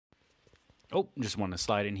Oh, just want to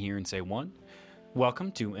slide in here and say one.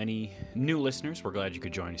 Welcome to any new listeners. We're glad you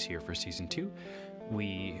could join us here for Season 2.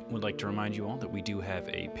 We would like to remind you all that we do have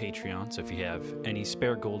a Patreon, so if you have any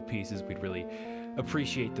spare gold pieces, we'd really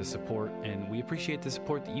appreciate the support, and we appreciate the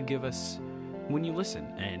support that you give us when you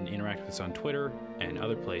listen and interact with us on Twitter and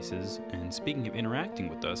other places. And speaking of interacting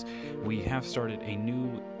with us, we have started a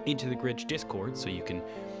new Into the Gridge Discord, so you can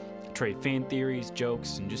trade fan theories,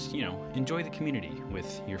 jokes, and just, enjoy the community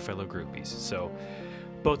with your fellow groupies. So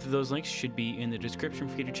both of those links should be in the description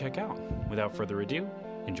for you to check out. Without further ado,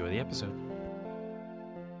 enjoy the episode.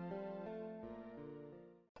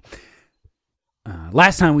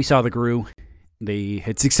 Last time we saw the Gru, they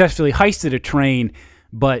had successfully heisted a train,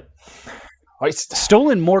 but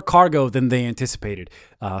stolen more cargo than they anticipated.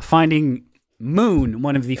 Finding Moon,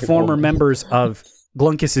 one of the former members of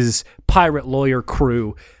Glunkus's pirate lawyer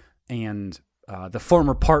crew, and the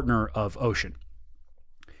former partner of Ocean,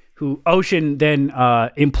 who Ocean then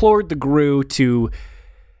implored the Gru to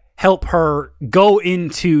help her go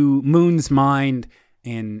into Moon's mind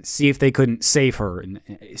and see if they couldn't save her and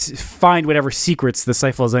find whatever secrets the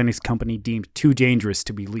Cyphelzenics company deemed too dangerous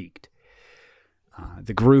to be leaked.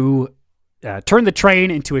 The Gru turned the train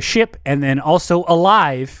into a ship and then also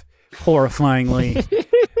alive, horrifyingly.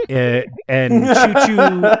 And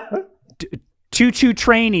Choo-Choo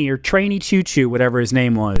Trainee, or Trainee Choo-Choo, whatever his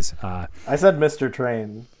name was. I said Mr.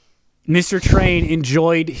 Train. Mr. Train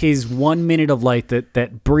enjoyed his 1 minute of light,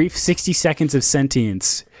 that brief 60 seconds of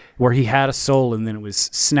sentience where he had a soul and then it was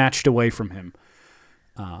snatched away from him.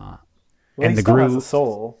 Well, and he the still Gru has a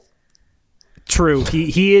soul. True.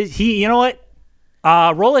 He you know what?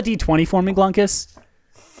 Roll a d20 for me, Glunkus.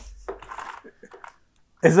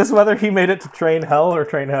 Is this whether he made it to train hell or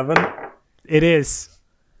train heaven? It is.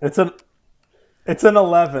 It's an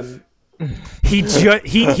 11.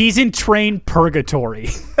 He's in train purgatory.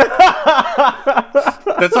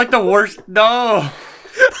 That's like the worst. No.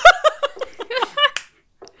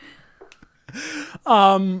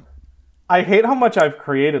 I hate how much I've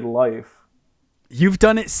created life. You've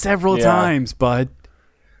done it several times, bud.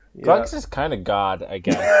 Glunkus is kind of God, I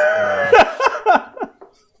guess.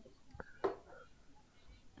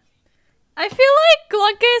 I feel like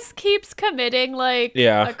Glunkus keeps committing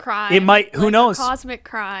a crime. It might. Who knows? A cosmic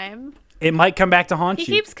crime. It might come back to haunt He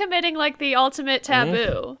you. keeps committing the ultimate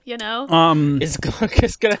taboo. You know. Is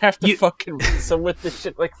Glunkus gonna have to fucking wrestle with this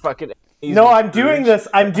shit fucking? No, I'm doing this.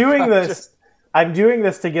 I'm doing this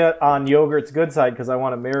to get on Yogurt's good side because I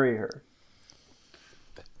want to marry her.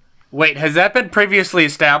 Wait, has that been previously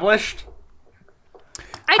established?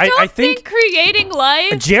 I think creating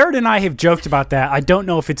life. Jared and I have joked about that. I don't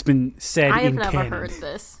know if it's been said I have in never canon. heard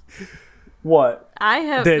this. What? I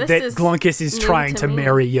have. That This Glunkus is trying to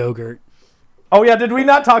marry Yogurt. Oh yeah, did we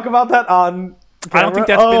not talk about that on camera? I don't think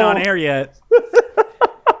that's been on air yet.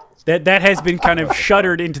 That has been kind of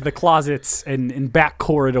shuttered into the closets and back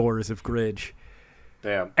corridors of Gridge.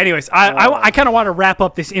 Damn. Anyways, I kind of want to wrap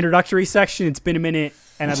up this introductory section. It's been a minute,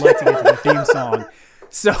 and I'd like to get to the theme song.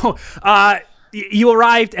 So, you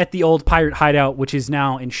arrived at the old pirate hideout, which is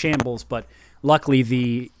now in shambles, but luckily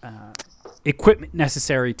the equipment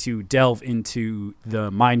necessary to delve into the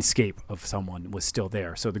mindscape of someone was still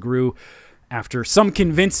there. So the Gru, after some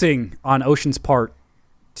convincing on Ocean's part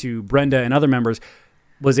to Brenda and other members,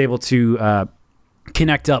 was able to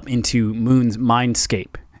connect up into Moon's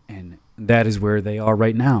mindscape, and that is where they are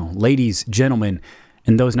right now. Ladies, gentlemen,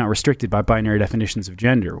 and those not restricted by binary definitions of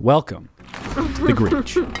gender, welcome to the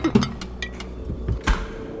Gridge.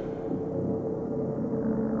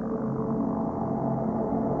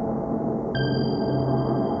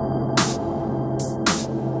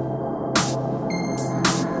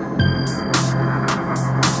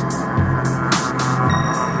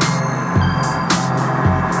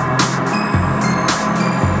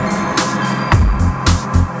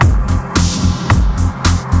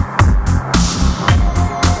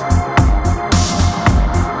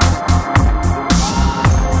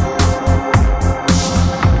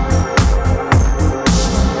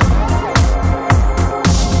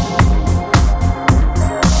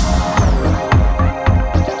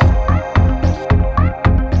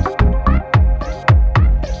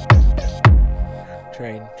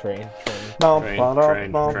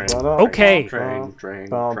 Okay. Train brain in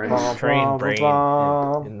the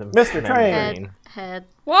Mr. Train. Head.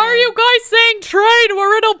 Why are you guys saying train?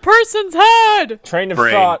 We're in a person's head. Train of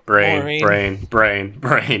brain, thought. brain.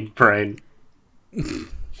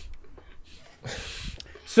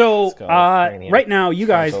 So, right now, you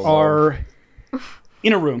guys are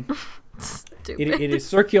in a room. It is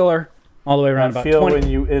circular all the way around. Feel when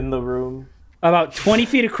you in the room. About 20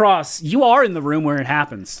 feet across. You are in the room where it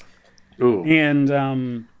happens. Ooh.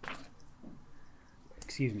 And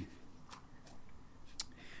excuse me.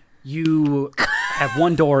 You have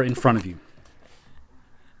one door in front of you.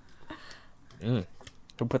 Who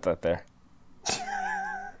put that there?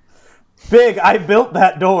 Big, I built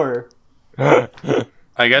that door.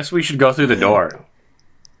 I guess we should go through the door.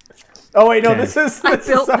 Oh wait, no, Okay. I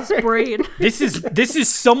built this brain. This is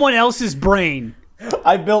someone else's brain.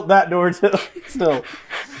 I built that door too. Still.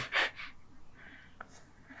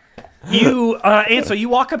 You and so you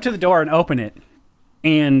walk up to the door and open it,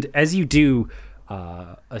 and as you do,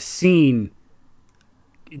 a scene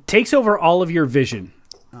takes over all of your vision.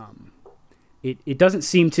 It doesn't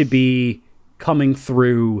seem to be coming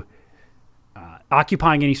through,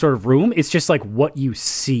 occupying any sort of room. It's just like what you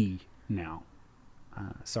see now.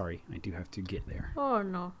 Sorry, I do have to get there. Oh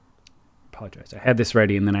no. Apologize. I had this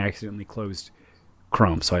ready and then I accidentally closed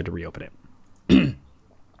Chrome, so I had to reopen it.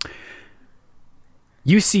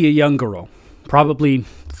 You see a young girl, probably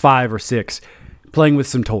 5 or 6, playing with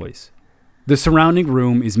some toys. The surrounding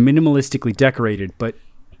room is minimalistically decorated, but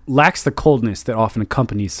lacks the coldness that often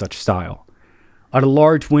accompanies such style. At a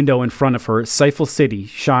large window in front of her, Seifel City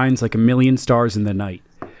shines like a million stars in the night,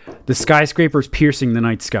 the skyscrapers piercing the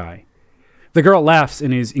night sky. The girl laughs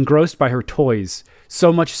and is engrossed by her toys,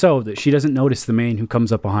 so much so that she doesn't notice the man who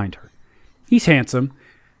comes up behind her. He's handsome,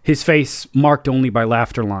 his face marked only by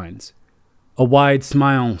laughter lines. A wide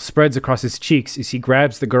smile spreads across his cheeks as he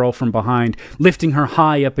grabs the girl from behind, lifting her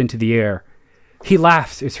high up into the air. He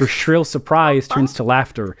laughs as her shrill surprise turns to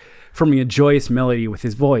laughter, forming a joyous melody with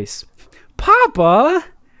his voice. "Papa!"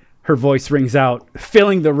 Her voice rings out,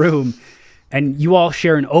 filling the room, and you all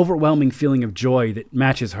share an overwhelming feeling of joy that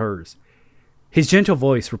matches hers. His gentle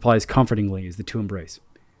voice replies comfortingly as the two embrace.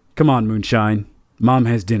 "Come on, Moonshine. Mom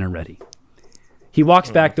has dinner ready." He walks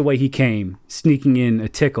back the way he came, sneaking in a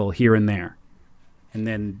tickle here and there. And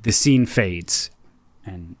then the scene fades.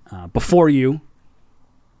 And before you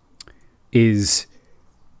is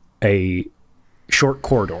a short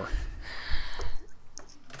corridor.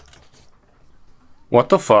 What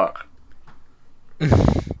the fuck?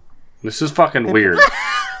 This is fucking weird.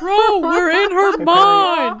 Bro, we're in her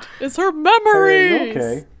mind. It's her memories.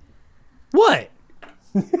 Okay. What?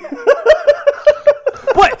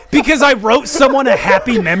 What? Because I wrote someone a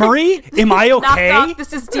happy memory? Am I okay? Knock, knock.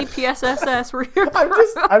 This is DPSSS. We're here.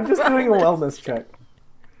 I'm just doing a wellness check.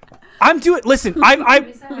 Listen,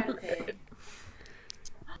 I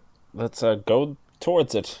Let's go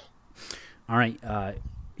towards it. All right.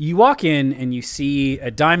 You walk in and you see a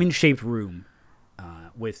diamond-shaped room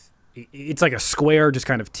it's like a square just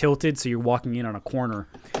kind of tilted, so you're walking in on a corner.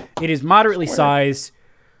 It is moderately sized,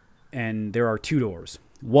 and there are 2 doors.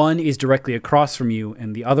 One is directly across from you,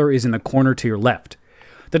 and the other is in the corner to your left.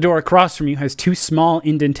 The door across from you has 2 small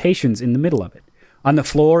indentations in the middle of it. On the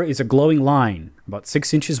floor is a glowing line, about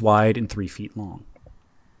 6 inches wide and 3 feet long.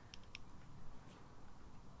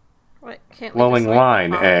 What, can't we Glowing just,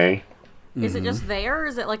 line, follow? eh? Is it just there, or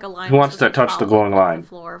is it like a line? Who wants to that's touch the follow glowing line? The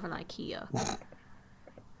floor of an IKEA.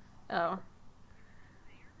 Oh,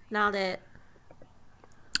 not it.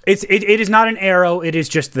 It is not an arrow. It is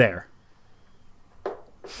just there. All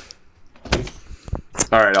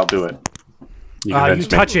right, I'll do it. You You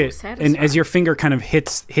touch it, satisfying. and as your finger kind of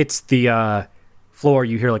hits the floor,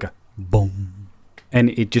 you hear like a boom, and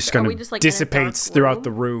it just kind we of just, like, in a dissipates dark throughout room?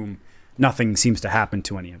 the room. Nothing seems to happen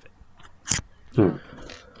to any of it.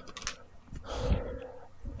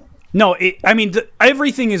 No,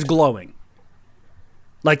 everything is glowing.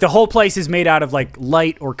 Like the whole place is made out of like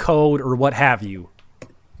light or code or what have you.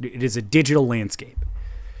 It is a digital landscape.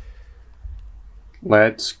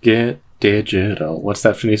 Let's get digital. What's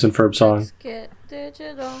that Phineas and Ferb song? Let's get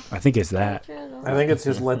digital. I think it's that. Digital. I think it's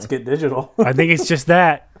just let's get digital. I think it's just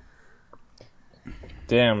that.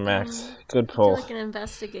 Damn, Max. Good Do pull. like an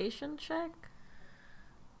investigation check.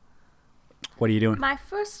 What are you doing? My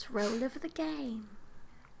first roll of the game.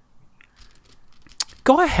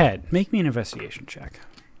 Go ahead. Make me an investigation check.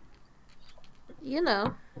 You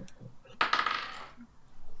know.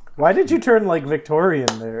 Why did you turn like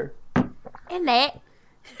Victorian there? In it.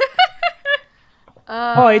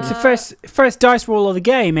 Oh, it's the first dice roll of the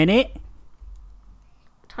game, innit?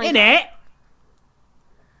 25. Innit?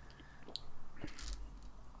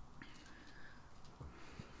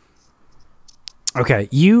 Okay,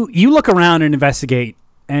 you look around and investigate,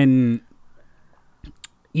 and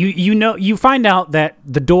you find out that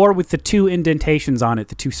the door with the 2 indentations on it,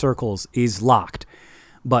 the 2 circles, is locked,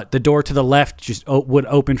 but the door to the left just would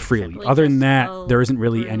open freely. Simply Other than just that, go there isn't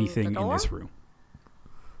really through anything the in door? this room.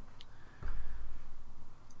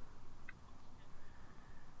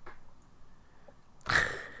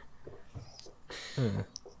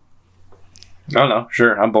 Oh no,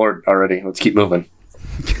 sure. I'm bored already. Let's keep moving.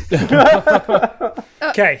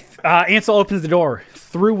 Okay, Ansel opens the door,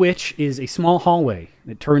 through which is a small hallway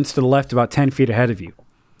that turns to the left about 10 feet ahead of you.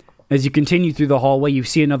 As you continue through the hallway, you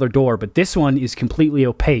see another door, but this one is completely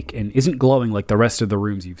opaque and isn't glowing like the rest of the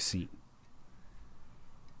rooms you've seen.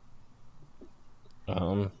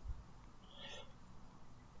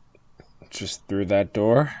 Just through that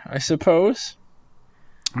door, I suppose.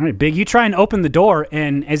 All right, Big, you try and open the door,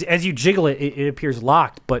 and as you jiggle it, it appears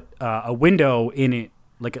locked, but a window in it,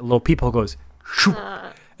 like a little peephole, goes, shoop,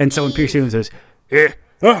 and someone peers through and says,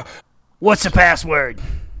 what's the password?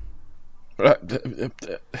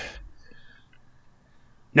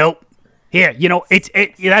 Nope. Here,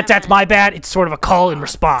 that's my bad. It's sort of a call and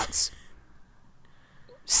response.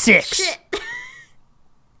 6. Shit.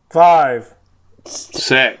 5.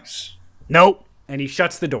 6. Nope. And he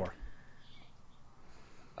shuts the door.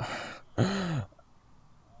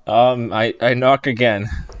 I knock again.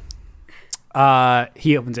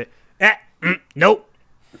 He opens it. Nope.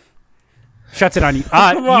 Shuts it on you.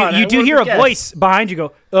 You do hear a voice behind you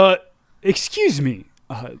go, excuse me.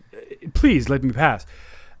 Please let me pass.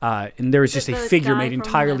 And there is just a figure made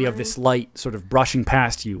entirely of this light sort of brushing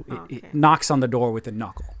past you. It knocks on the door with a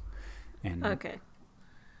knuckle. And Okay.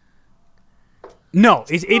 No,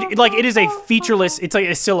 it is a featureless. It's like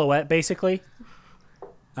a silhouette, basically.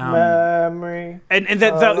 Memory. And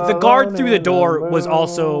the guard through the door was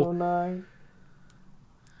also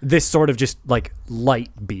this sort of just like light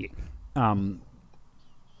being. But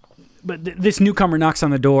this newcomer knocks on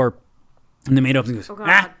the door, and the maid opens and goes, Oh,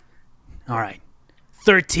 God. all right,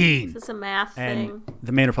 13. Is this a math And thing?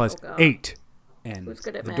 the maid replies, God. 8. And Who's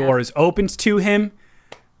good at the math? door is opened to him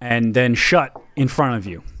and then shut in front of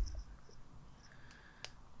you.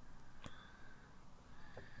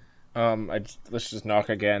 Let's just knock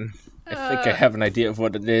again. I think I have an idea of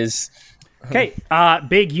what it is. Okay,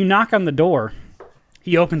 Big, you knock on the door.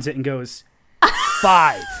 He opens it and goes,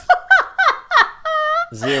 5.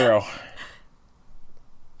 0.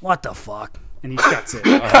 What the fuck? And he shuts it.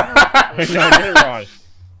 No, I did it wrong.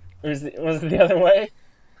 Was it the other way?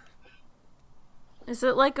 Is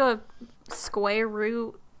it like a square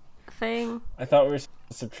root thing? I thought we were supposed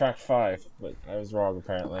to subtract 5, but I was wrong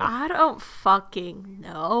apparently. I don't fucking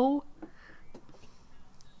know.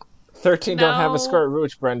 13 don't have No. a square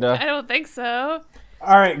root, Brenda. I don't think so.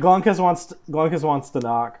 All right, Glunkus wants to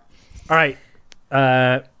knock. All right.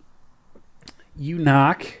 You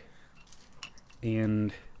knock,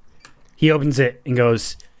 and he opens it and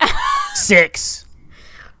goes, 6.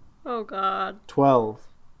 Oh, God. 12.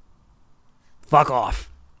 Fuck off.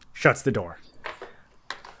 Shuts the door.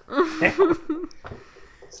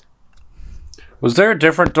 Was there a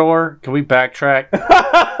different door? Can we backtrack?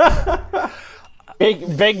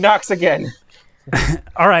 Big knocks again.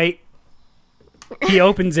 All right. He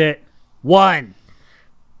opens it. 1.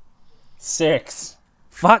 6.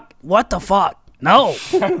 Fuck. What the fuck? No.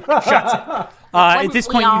 Shuts it. At this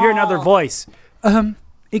point, you hear another voice.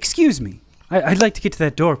 Excuse me. I'd like to get to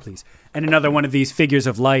that door, please. And another one of these figures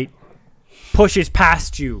of light pushes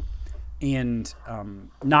past you and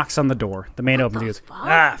knocks on the door. The maid opens it and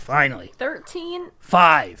goes, finally. 13?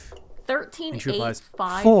 5. 13, And she 8, replies,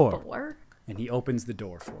 5, 4. 4? And he opens the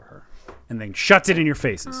door for her and then shuts it in your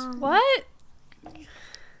faces. What?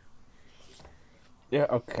 Yeah,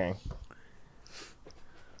 okay.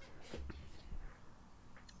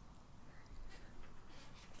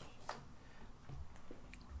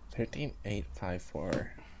 $13, 8, 5,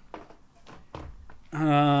 4.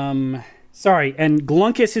 Sorry. And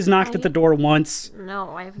Glunkus has knocked at the door once.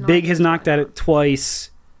 No, I have no Big idea has what's knocked going at it twice.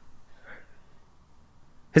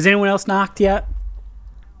 Has anyone else knocked yet?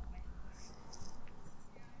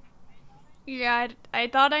 Yeah, I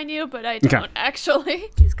thought I knew, but I don't actually. on.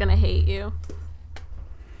 He's gonna hate you.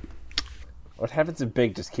 What happens if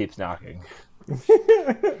Big just keeps knocking?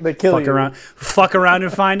 They kill you. Fuck around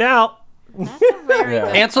and find out. That's a very Yeah.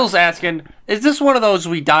 good Ansel's asking, is this one of those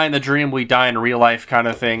we die in the dream, we die in real life kind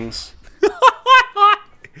of things?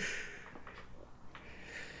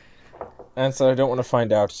 And so I don't want to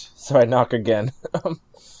find out, so I knock again.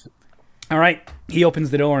 All right. He opens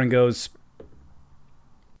the door and goes,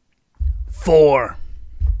 4.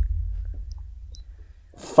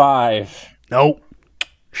 5. Nope.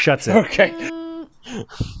 Shuts it. Okay.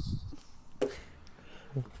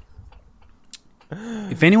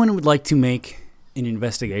 If anyone would like to make an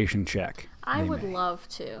investigation check, I they would may. love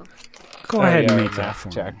to. Go ahead and Yeah, make that math for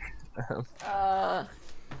me. check.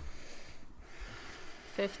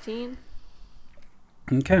 15?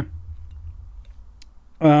 Okay.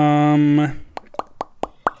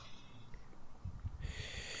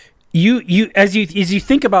 as you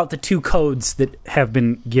think about the two codes that have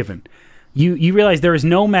been given, you realize there is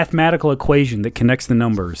no mathematical equation that connects the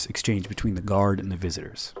numbers exchanged between the guard and the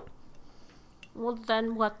visitors. Well,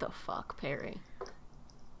 then what the fuck, Perry?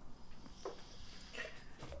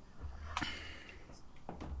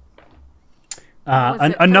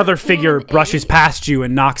 Another figure brushes past you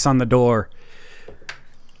and knocks on the door.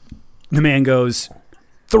 The man goes,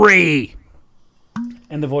 3.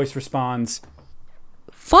 And the voice responds,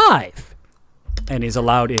 5. And is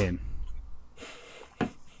allowed in.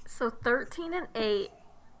 So 13 and 8,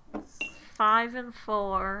 5 and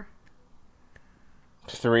 4.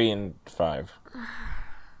 3 and 5.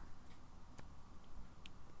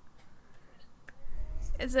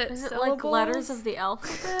 Is it like letters of the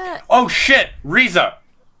alphabet? Oh shit, Riza.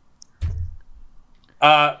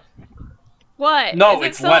 What? No, Is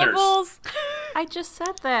it's it syllables? I just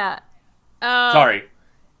said that. Sorry.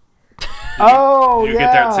 Oh, You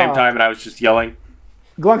get there at the same time, and I was just yelling.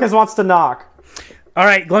 Glunkus wants to knock. All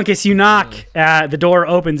right, Glunkus, you knock. The door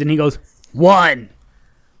opens, and he goes, 1.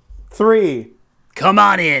 3. Come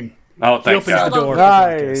on in. Oh, He thank opens God. the door.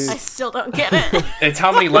 Nice. I still don't get it. It's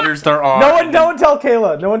how many letters there are. No one tell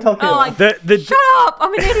Kayla. No one tell Kayla. Shut up!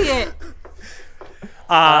 I'm an idiot.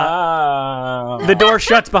 The door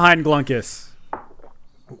shuts behind Glunkus.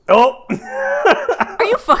 Oh. Are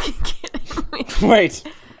you fucking kidding me? Wait.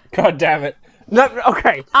 God damn it. No,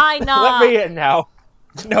 okay. I know. Let me in now.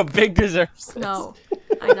 No, Big deserves this. No,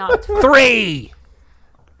 I not. 3.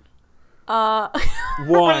 1.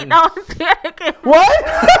 Wait, no, I'm picking. What?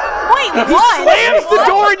 Wait, what? Slams the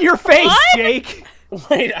door in your face, Jake.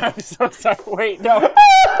 Wait, I'm so sorry. Wait, no. 7.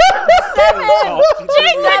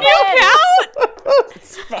 Jake, can you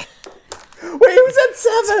count? Wait, who said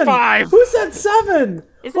 7? 5. Who said 7?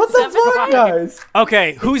 Is it What the 7? fuck, guys?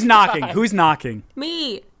 Okay, who's knocking? Who's knocking?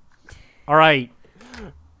 Me. All right.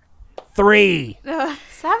 3.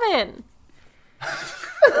 7.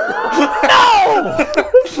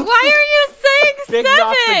 Why are you saying Big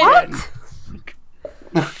knocks 7?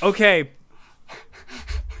 again. Okay.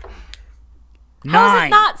 How is 9. it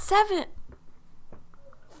not 7?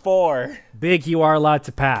 4. Big, you are allowed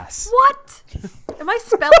to pass. What? Am I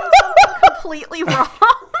spelling something completely wrong?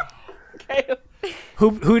 Okay.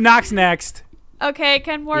 Who knocks next? Okay,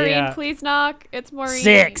 can Maureen Yeah. please knock? It's Maureen.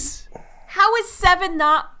 6. How is 7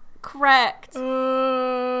 not correct? 2.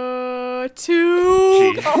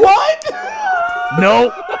 Jeez. What?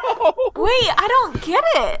 Nope. Wait, I don't get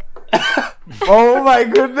it. Oh my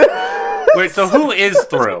goodness. Wait, so who is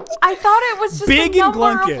through? I thought it was just Big a and number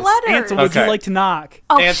Glunkus. of letters. Ansel, would you Okay. like to knock?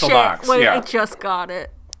 Oh Ansel shit! knocks, Wait, yeah. I just got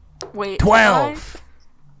it. Wait, 12.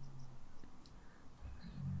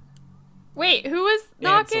 Wait, who is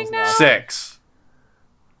knocking Ansel's now? knocking. 6.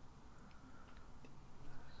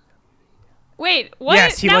 Wait, what?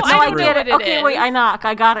 Yes, he now lets I you don't through. know get what it. it Okay, is. wait, I knock.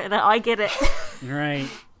 I got it. Now I get it. All right.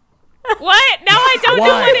 What? Now I don't know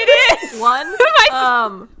One. what it is. 1.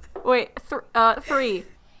 I Wait. 3.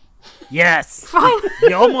 Yes. Fine.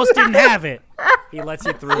 You almost didn't have it. He lets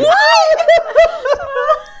you through.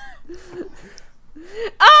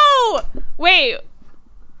 Oh! Wait.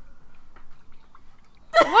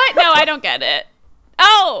 What? No, I don't get it.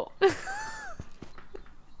 Oh!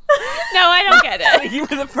 No, I don't get it. You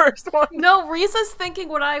were the first one. No, Riza's thinking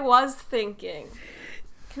what I was thinking.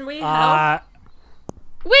 Can we help?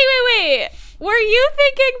 Wait. Were you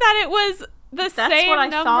thinking that it was the That's same what I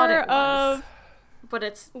thought number it was. of But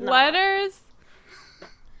it's not. letters?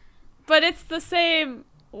 But it's the same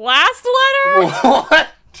last letter? What?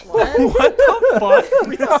 What the fuck?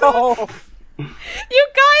 No. You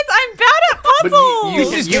guys, I'm bad at puzzles! you-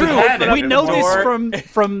 This is You true. had it We know this before.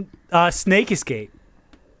 from Snake Escape.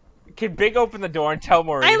 Can Big open the door and tell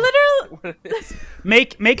Maureen I literally... what it is?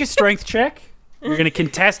 Make a strength check. You're gonna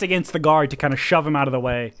contest against the guard to kind of shove him out of the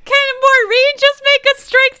way. Can Maureen just make a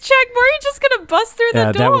strength check? Maureen's just gonna bust through the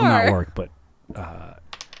door. That will not work. But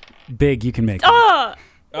Big, you can make it. Ugh.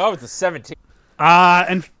 Oh, it's a 17.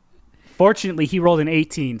 And fortunately, he rolled an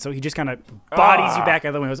 18, so he just kind of bodies you back out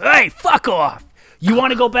of the way. And goes, "Hey, fuck off! You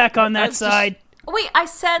want to go back on that That's just- side?" Wait,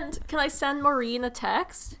 can I send Maureen a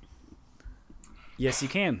text? Yes, you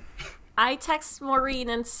can. I text Maureen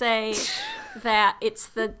and say that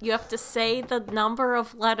you have to say the number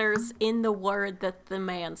of letters in the word that the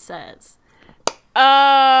man says.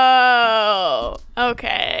 Oh,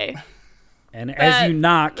 okay. And as you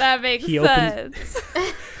knock, That makes he sense.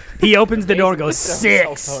 he opens the door and goes,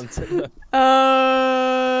 6.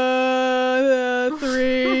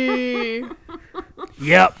 3.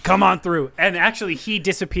 Yep, come on through. And actually, he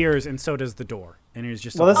disappears, and so does the door. And he's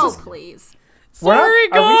just Well, this Oh, is- please. We're not-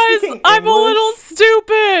 Sorry, are we guys. speaking I'm a English? little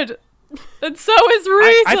stupid. And so is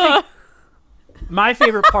Riza. I think my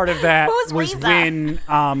favorite part of that Who's was Riza? when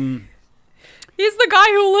He's the guy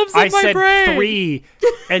who lives in I my said brain. 3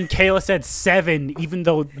 and Kayla said 7, even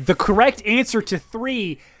though the correct answer to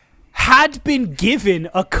 3 had been given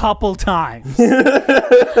a couple times.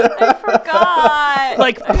 I forgot.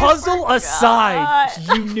 Like, puzzle aside,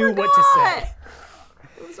 you knew what to say.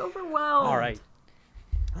 It was overwhelmed. All right.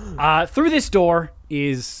 Through this door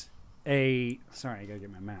is a... Sorry, I gotta get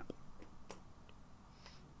my map.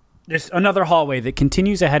 There's another hallway that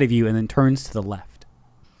continues ahead of you and then turns to the left.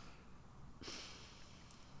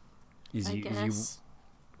 I guess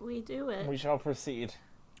we do it. We shall proceed.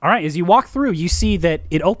 All right, as you walk through, you see that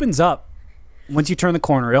it opens up. Once you turn the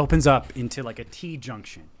corner, it opens up into like a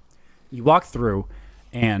T-junction. You walk through,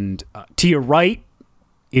 and to your right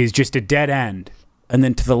is just a dead end. And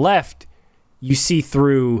then to the left, you see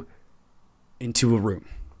through into a room.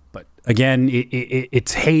 But again,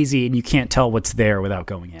 it's hazy, and you can't tell what's there without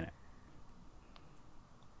going in it.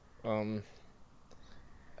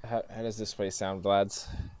 How does this place sound, lads?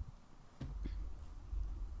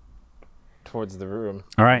 Towards the room.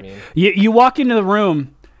 All right. You walk into the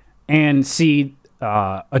room and see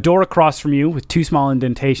a door across from you with 2 small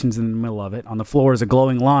indentations in the middle of it. On the floor is a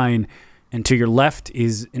glowing line, and to your left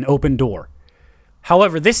is an open door.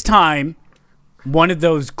 However, this time, one of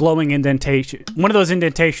those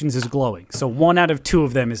indentations is glowing. So 1 out of 2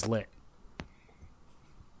 of them is lit.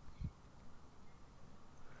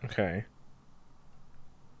 Okay.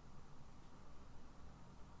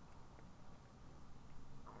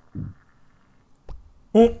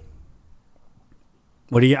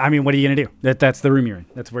 What are you gonna do? That's the room you're in.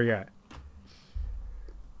 That's where you're at.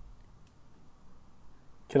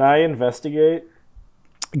 Can I investigate?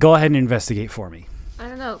 Go ahead and investigate for me. I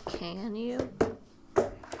don't know. Can you?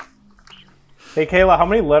 Hey, Kayla, how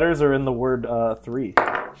many letters are in the word 3?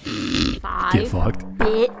 5. Get fucked.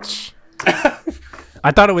 Bitch.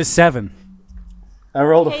 I thought it was 7. I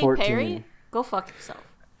rolled a Hey, 14. Perry, go fuck yourself.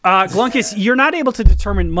 Glunkus, you're not able to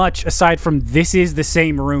determine much aside from this is the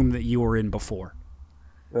same room that you were in before.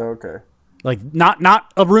 Oh, okay. Like,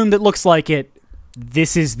 not a room that looks like it.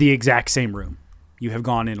 This is the exact same room. You have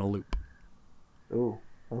gone in a loop. Ooh,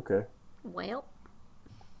 okay. Well,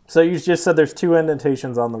 So you just said there's 2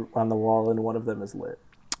 indentations on the wall and one of them is lit.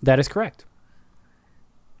 That is correct.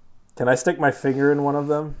 Can I stick my finger in one of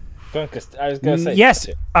them? I was gonna say Yes,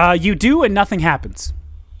 you do, and nothing happens.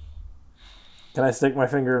 Can I stick my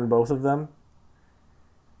finger in both of them?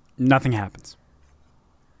 Nothing happens.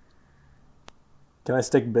 Can I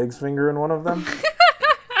stick Big's finger in one of them?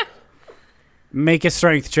 Make a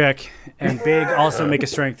strength check, and Big also make a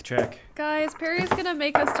strength check. Guys, Perry's gonna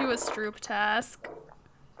make us do a Stroop task.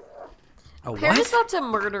 Oh, Perry's what? about to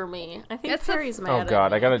murder me. I think It's a- Perry's mad Oh at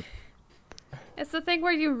god, me. I gotta. It's the thing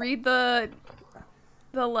where you read the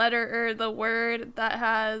letter or the word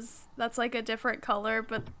that's like a different color,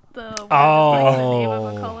 but the word is like the name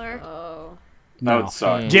of a color. Oh. That would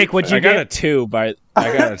suck. Jake, what'd you I got a get? 2, but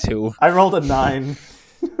I got a 2. I rolled a 9.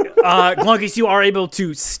 Glunkus, you are able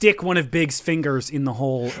to stick one of Big's fingers in the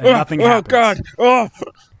hole, and nothing happens. God! Oh.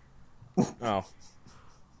 Oh.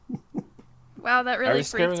 Wow, that I really was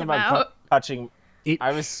freaked screaming him about out. touching. It-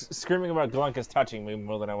 I was screaming about Glunkus touching me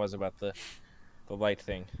more than I was about the light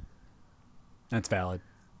thing. That's valid.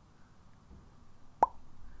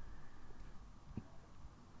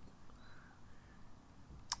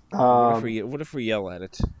 What if we yell at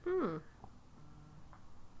it?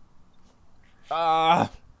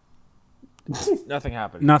 Nothing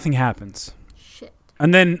happened. Nothing happens. Shit.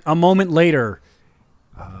 And then a moment later,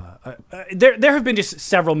 there have been just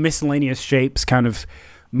several miscellaneous shapes kind of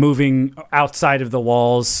moving outside of the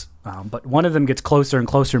walls, but one of them gets closer and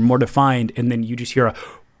closer, more defined, and then you just hear a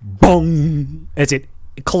boom as it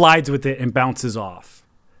collides with it and bounces off.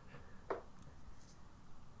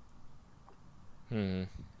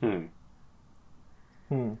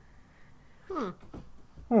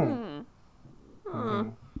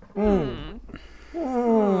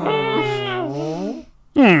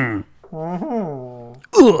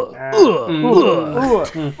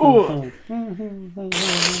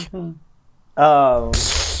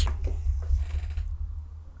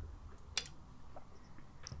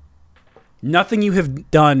 Nothing you have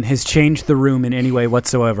done has changed the room in any way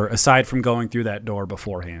whatsoever, aside from going through that door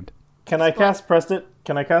beforehand. can I cast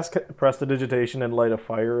prestidigitation and light a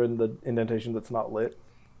fire in the indentation that's not lit?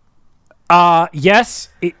 Yes,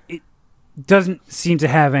 it doesn't seem to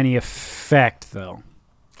have any effect, though.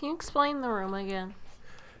 Can you explain the room again?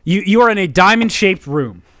 You are in a diamond-shaped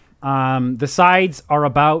room. The sides are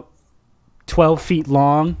about 12 feet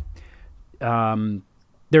long.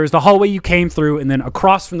 There's the hallway you came through, and then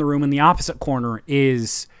across from the room in the opposite corner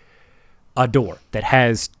is a door that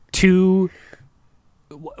has two,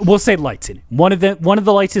 we'll say, lights in it. One of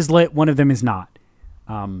the lights is lit, one of them is not.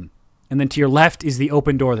 And then to your left is the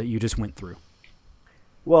open door that you just went through.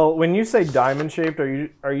 Well, when you say diamond shaped,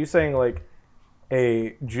 are you saying like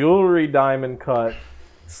a jewelry diamond cut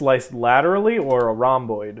sliced laterally or a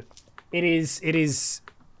rhomboid? It is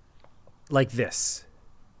like this.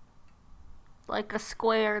 Like a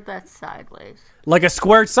square that's sideways. Like a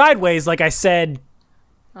squared sideways, like I said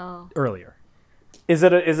earlier. Is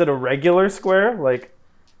it a regular square? Like,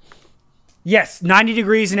 yes, 90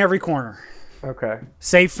 degrees in every corner. Okay.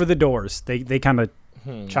 Save for the doors. They kind of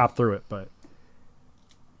chop through it, but.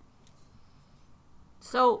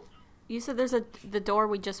 So, you said there's the door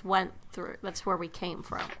we just went through. That's where we came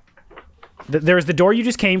from. There's the door you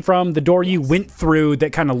just came from, the door you went through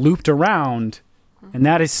that kind of looped around, and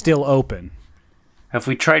that is still open. Have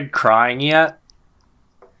we tried crying yet?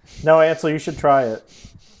 No, Ansel, you should try it.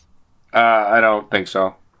 I don't think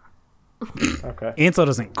so. Okay. Ansel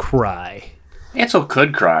doesn't cry. Ansel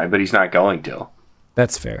could cry, but he's not going to.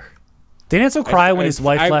 That's fair. Did Ansel cry when his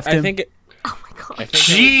wife left him? I think Oh my god.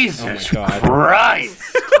 Jesus God. Christ!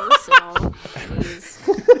 Personal.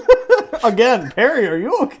 Jeez. Again, Perry, are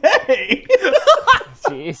you okay?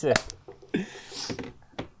 Jesus. I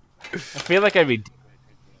feel like I'd be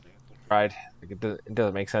cried. Like it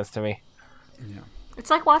doesn't make sense to me. Yeah. It's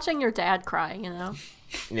like watching your dad cry, you know?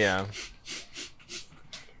 Yeah.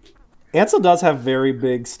 Ansel does have very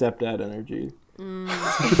big stepdad energy.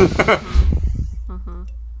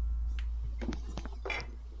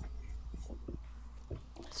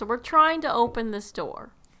 So we're trying to open this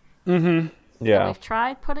door. Yeah. We've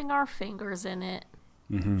tried putting our fingers in it.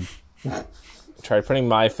 Tried putting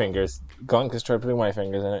my fingers. Glunkus tried putting my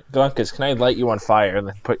fingers in it. Glunkus, can I light you on fire and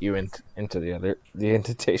then put you into the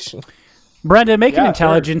indentation? Brenda, make an Yeah,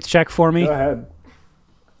 intelligence check for me. Go ahead.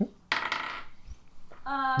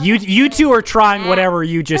 You two are trying whatever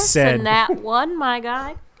you just That's said. a nat one, my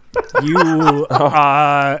guy.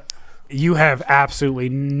 You have absolutely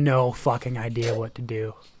no fucking idea what to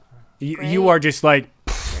do. You are just like,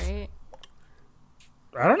 Great.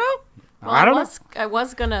 I don't know. Well, I don't know. I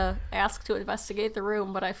was gonna ask to investigate the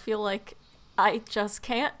room, but I feel like I just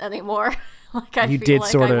can't anymore. Like I You feel did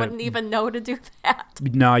like sorta- I wouldn't even know to do that.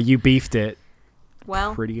 No, you beefed it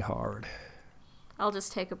Well, pretty hard. I'll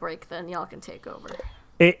just take a break then. Y'all can take over.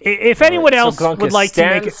 If anyone so else Glunkus, would like to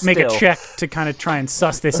stand make a still. check to kind of try and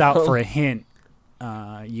suss this out for a hint,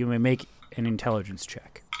 you may make an intelligence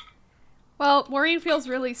check. Well, Maureen feels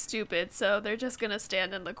really stupid, so they're just gonna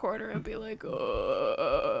stand in the corner and be like,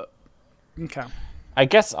 Okay. I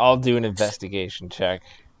guess I'll do an investigation check.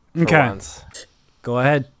 For Okay. Once. Go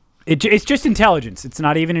ahead. It's just intelligence. It's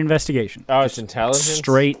not even investigation. Oh, it's intelligence?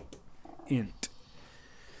 Straight int.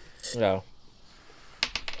 No.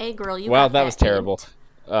 Hey, girl, you. Well, got that was hint. terrible.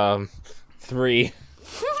 3.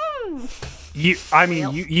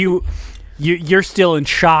 You're still in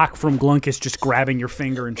shock from Glunkus just grabbing your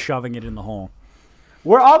finger and shoving it in the hole.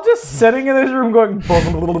 We're all just sitting in this room going.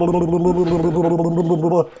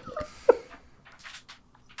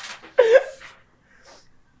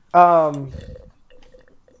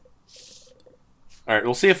 All right,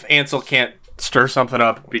 we'll see if Ansel can't stir something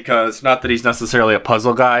up, because not that he's necessarily a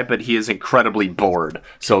puzzle guy, but he is incredibly bored.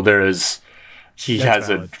 So he has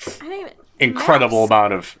valid. I think incredible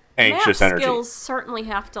amount of anxious math energy. skills certainly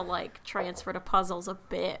have to like transfer to puzzles a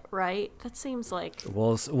bit, right? That seems like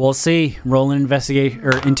We'll see. Roll an investigation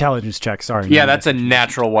or intelligence check. Sorry. Yeah, not that's a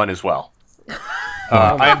natural one as well.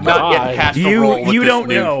 I have not yet cast a roll with You this don't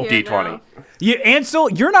new know. D20.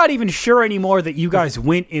 Ansel, you're not even sure anymore that you guys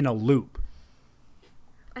went in a loop.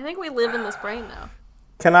 I think we live in this brain now.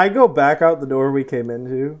 Can I go back out the door we came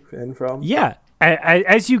in from? Yeah.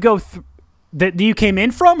 As you go through, that you came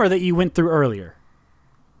in from or that you went through earlier?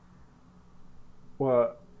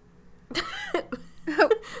 What?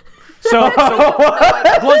 So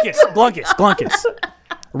Glunkus.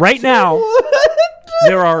 Right now,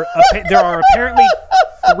 there are apparently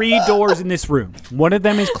 3 doors in this room. One of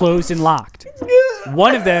them is closed and locked.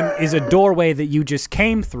 One of them is a doorway that you just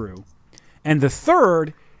came through, and the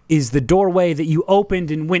third is the doorway that you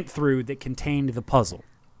opened and went through that contained the puzzle.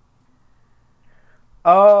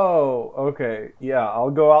 Oh, okay. Yeah, I'll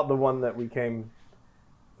go out the one that we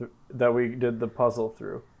that we did the puzzle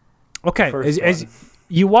through. Okay, First as one.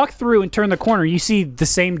 you walk through and turn the corner, you see the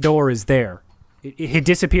same door is there. It had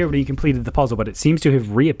disappeared when you completed the puzzle, but it seems to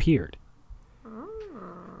have reappeared.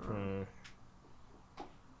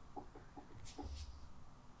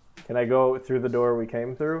 Can I go through the door we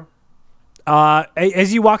came through?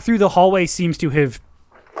 As you walk through, the hallway seems to have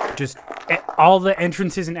Just all the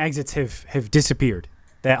entrances and exits have disappeared.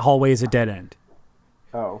 That hallway is a dead end.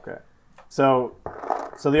 Oh, okay. So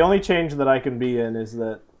the only change that I can be in is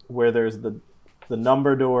that where there's the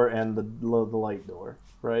number door and the light door,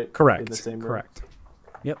 right? Correct. In the same room? Correct.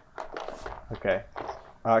 Yep. Okay.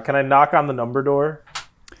 Can I knock on the number door?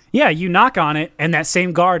 Yeah, you knock on it, and that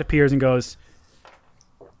same guard appears and goes,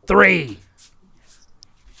 3.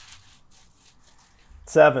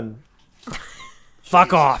 7.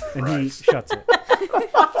 Fuck off. And he shuts it.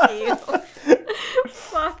 Fuck you.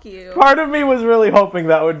 Fuck you. Part of me was really hoping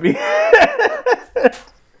that would be.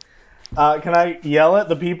 Can I yell at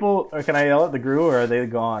the people, or can I yell at the Gru, or are they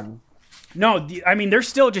gone? No, I mean, they're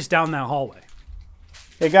still just down that hallway.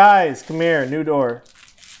 Hey guys, come here. New door.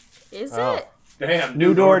 Is it? Damn.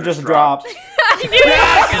 New door just dropped. I knew you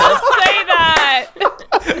were gonna say that.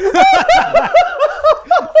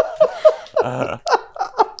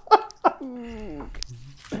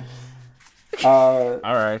 All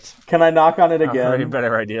right. Can I knock on it Any again?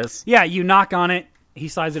 better ideas? Yeah, you knock on it. He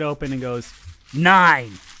slides it open and goes,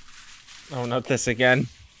 9. Oh, not this again.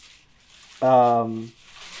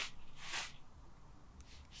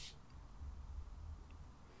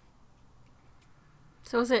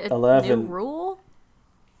 So is it a 11. new rule?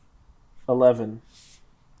 11.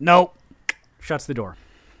 Nope. Shuts the door.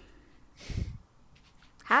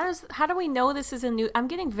 How do we know this is a new? I'm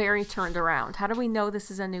getting very turned around. How do we know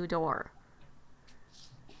this is a new door?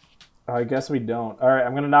 I guess we don't. All right,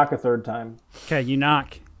 I'm gonna knock a third time. Okay, you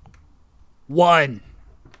knock. 1.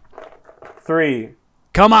 3.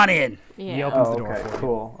 Come on in. Yeah. He opens Oh, the door. okay,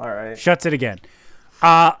 cool. All right. Shuts it again.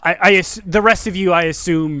 The rest of you, I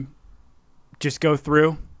assume, just go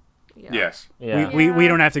through. Yes. Yeah. We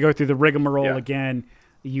don't have to go through the rigmarole Yeah. again.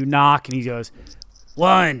 You knock, and he goes,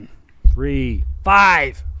 1, 3,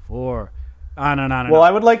 5, 4. On and on and Well, on.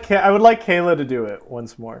 I would like Kayla to do it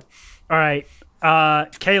once more. All right.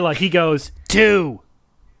 Kayla, he goes, 2.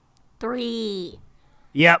 3.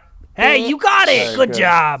 Yep. Hey, you got it. Very Good good.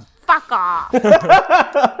 job. Fuck off.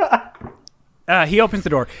 He opens the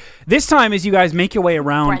door. This time, as you guys make your way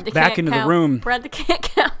around Brenda back can't into count. the room, Brenda can't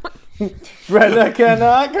count. Brenda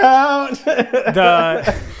cannot count.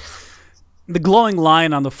 the glowing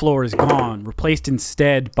line on the floor is gone, replaced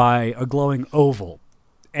instead by a glowing oval.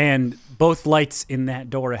 And both lights in that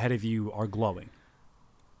door ahead of you are glowing.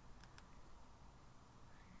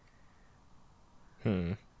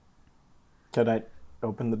 Can I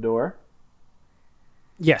open the door?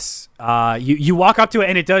 Yes. You walk up to it,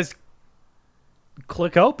 and it does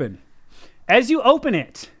click open. As you open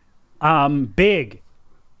it, big,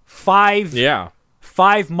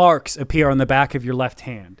 5 marks appear on the back of your left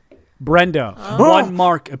hand. Brenda, 1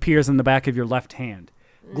 mark appears on the back of your left hand.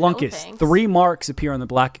 Glunkus, thanks. 3 marks appear on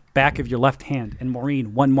the back of your left hand. And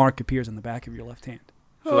Maureen, 1 mark appears on the back of your left hand.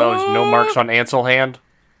 So that was no marks on Ansel hand,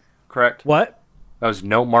 correct? What? That was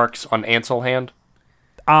no marks on Ansel hand?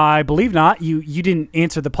 I believe not. You didn't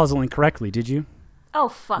answer the puzzle incorrectly, did you? Oh,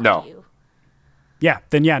 fuck No. you. Yeah,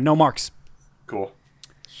 then yeah, no marks. Cool.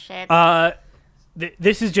 Shit.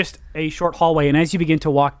 This is just a short hallway, and as you begin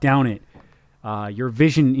to walk down it, your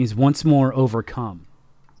vision is once more overcome.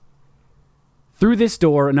 Through this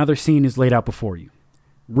door, another scene is laid out before you.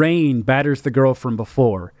 Rain batters the girl from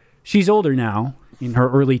before. She's older now, in her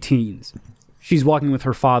early teens. She's walking with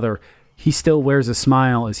her father. He still wears a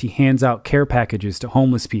smile as he hands out care packages to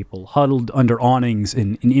homeless people huddled under awnings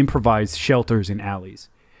in improvised shelters and alleys.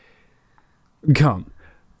 Come,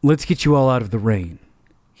 let's get you all out of the rain.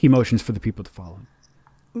 He motions for the people to follow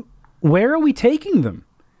him. Where are we taking them?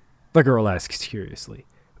 The girl asks curiously.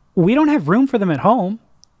 We don't have room for them at home.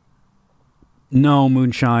 No,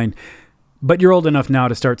 Moonshine, but you're old enough now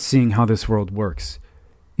to start seeing how this world works.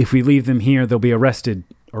 If we leave them here, they'll be arrested,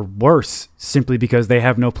 or worse, simply because they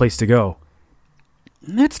have no place to go.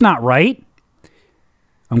 That's not right.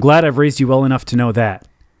 I'm glad I've raised you well enough to know that.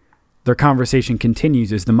 Their conversation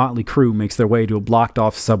continues as the motley crew makes their way to a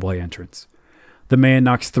blocked-off subway entrance. The man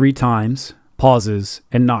knocks 3 times, pauses,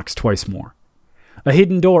 and knocks twice more. A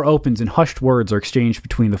hidden door opens and hushed words are exchanged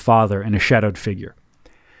between the father and a shadowed figure.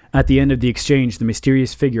 At the end of the exchange, the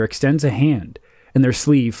mysterious figure extends a hand, and their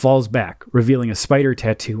sleeve falls back, revealing a spider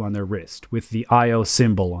tattoo on their wrist with the IO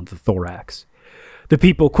symbol on the thorax. The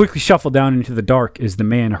people quickly shuffle down into the dark as the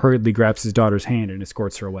man hurriedly grabs his daughter's hand and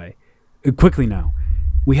escorts her away. Quickly now.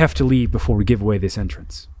 We have to leave before we give away this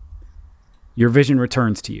entrance. Your vision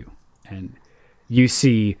returns to you, and you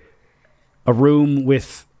see a room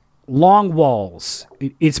with long walls.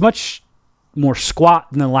 It's much more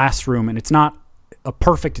squat than the last room, and it's not a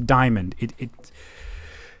perfect diamond.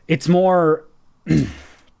 It's more...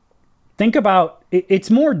 Think about It's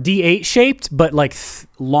more D8 shaped, but like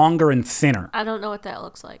longer and thinner. I don't know what that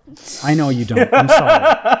looks like. I know you don't. I'm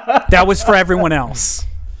sorry. That was for everyone else.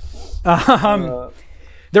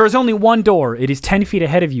 There is only one door. It is 10 feet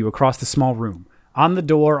ahead of you across the small room. On the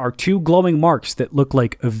door are 2 glowing marks that look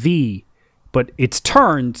like a V, but it's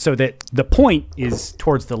turned so that the point is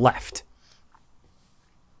towards the left.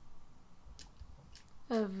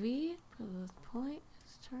 A V, the point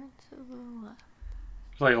is turned to the left.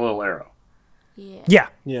 It's like a little arrow. Yeah. Yeah.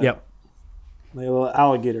 Yeah. Yep. Like a little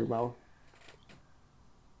alligator mouth.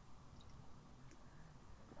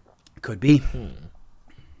 Could be.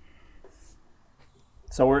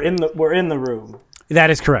 So we're in the room. That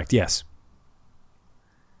is correct. Yes.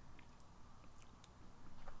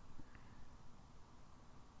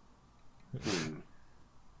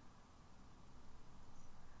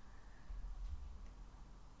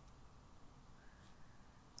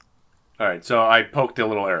 All right, so I poked the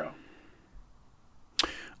little arrow.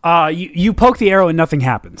 You poke the arrow and nothing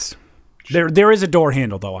happens. There is a door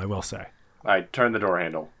handle, though, I will say. I turned the door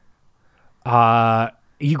handle.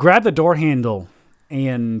 You grab the door handle,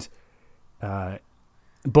 and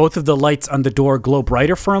both of the lights on the door glow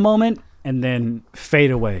brighter for a moment and then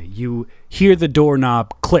fade away. You hear the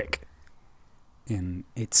doorknob click, and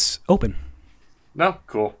it's open. No,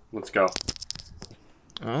 cool. Let's go.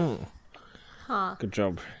 Oh, Huh. good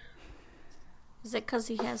job. Is it because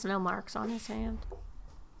he has no marks on his hand?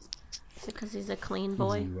 Is it because he's a clean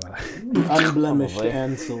boy? Unblemished Probably.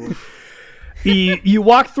 Ansel. You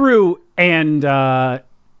walk through and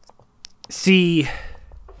see.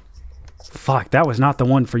 Fuck, that was not the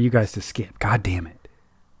one for you guys to skip. God damn it.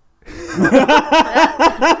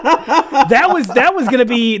 that was gonna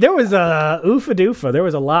be. There was a oofa doofa. There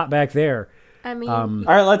was a lot back there. I mean, All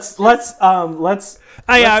right, let's This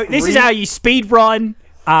is how you speed run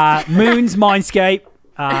Moon's Mindscape.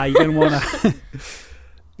 You're gonna wanna.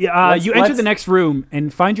 You enter the next room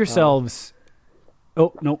and find yourselves.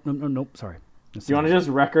 Oh no! Sorry. Do you want to just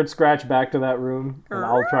record scratch back to that room, and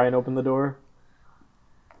I'll try and open the door?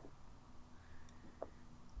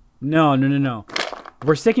 No.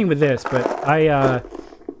 We're sticking with this, but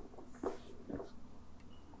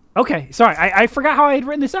Okay, sorry. I forgot how I had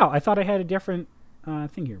written this out. I thought I had a different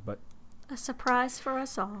thing here, but a surprise for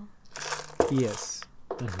us all. yes.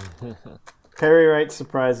 Perry writes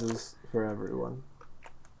surprises for everyone.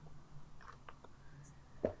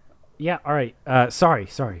 Yeah, all right.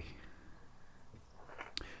 Sorry.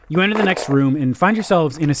 You enter the next room and find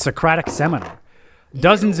yourselves in a Socratic seminar.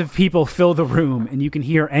 Dozens of people fill the room, and you can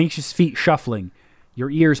hear anxious feet shuffling. Your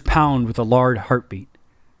ears pound with a loud heartbeat.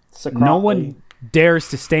 No one dares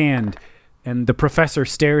to stand, and the professor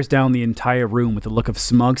stares down the entire room with a look of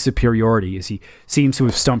smug superiority as he seems to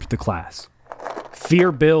have stumped the class.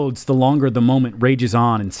 Fear builds the longer the moment rages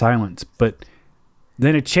on in silence, but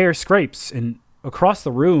then a chair scrapes, and across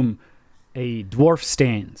the room, a dwarf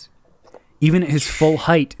stands. Even at his full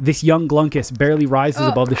height, this young Glunkus barely rises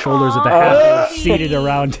above the shoulders of the half that are seated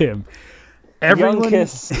around him.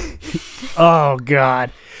 Oh,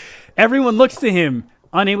 God. Everyone looks to him,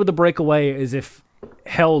 unable to break away, as if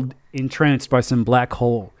held entranced by some black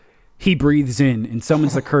hole. He breathes in and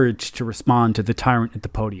summons the courage to respond to the tyrant at the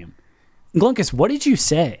podium. Glunkus, what did you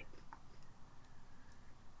say?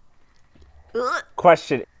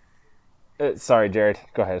 Question. Sorry, Jared.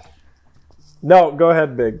 Go ahead. No, go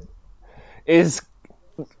ahead, Big. Is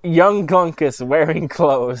young Glunkus wearing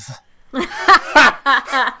clothes?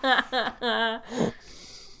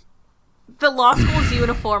 The law school's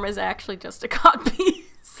uniform is actually just a codpiece.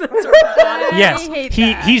 Yes, hate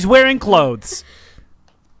that. he's wearing clothes.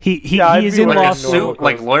 He I'd is be in wearing law a school. normal Suit,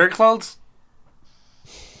 like lawyer clothes?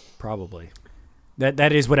 Probably.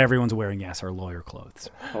 That is what everyone's wearing. Yes, are lawyer clothes.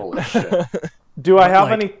 Holy shit. Do I have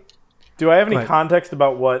like- any? Do I have any Go ahead. context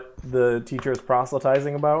about what the teacher is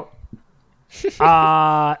proselytizing about?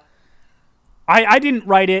 I didn't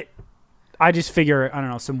write it. I just figure, I don't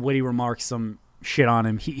know, some witty remarks, some shit on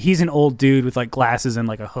him. He's an old dude with like glasses and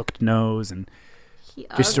like a hooked nose and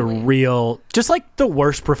just ugly. a real, just like the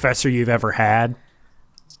worst professor you've ever had.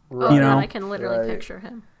 Oh, you God, know? I can literally Right. picture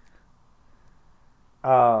him.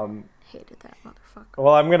 Hated that motherfucker.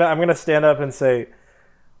 Well, I'm gonna stand up and say,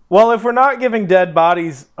 well, if we're not giving dead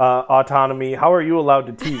bodies autonomy, how are you allowed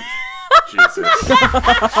to teach? Jesus.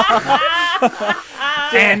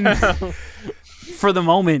 And for the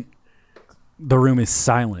moment, the room is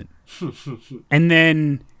silent. And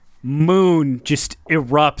then Moon just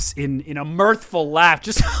erupts in a mirthful laugh,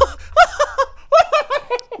 just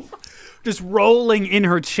just rolling in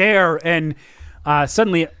her chair, and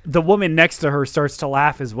suddenly the woman next to her starts to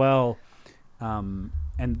laugh as well.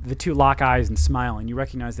 and the two lock eyes and smile, and you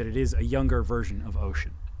recognize that it is a younger version of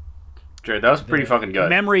Ocean. Jared, that was pretty fucking good.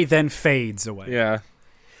 Memory then fades away. Yeah.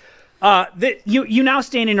 You now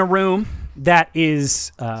stand in a room that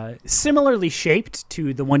is similarly shaped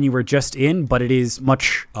to the one you were just in, but it is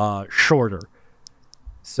much shorter.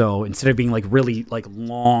 So instead of being like really like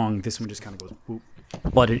long, this one just kind of goes whoop.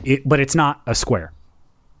 But it's not a square.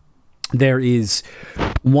 There is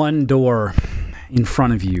one door in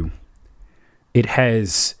front of you. It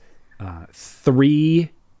has 3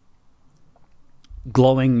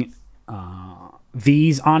 glowing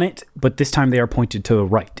V's on it, but this time they are pointed to the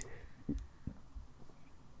right.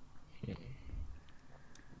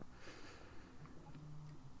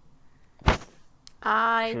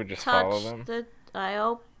 I Should we just follow touched them? I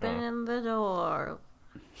open the door.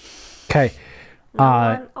 Okay. No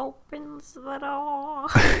one opens the door.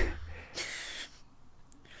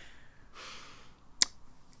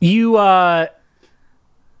 You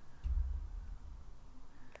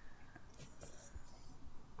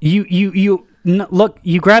look.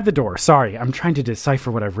 You grab the door. Sorry, I'm trying to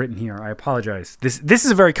decipher what I've written here. I apologize. This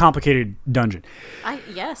is a very complicated dungeon.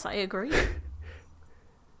 Yes, I agree.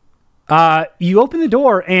 You open the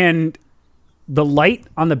door and the light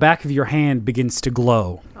on the back of your hand begins to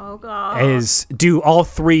glow. Oh god. As do all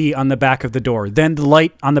 3 on the back of the door. Then the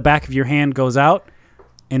light on the back of your hand goes out,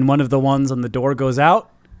 and one of the ones on the door goes out,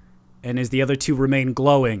 and as the other 2 remain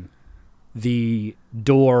glowing, the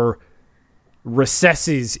door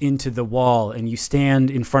recesses into the wall, and you stand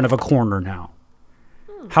in front of a corner now.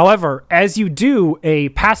 However, as you do, a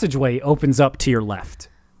passageway opens up to your left.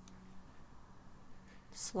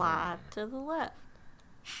 Slide to the left.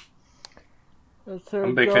 I'm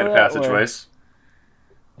a big fan of passageways.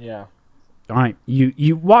 Yeah. All right,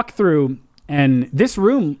 you walk through, and this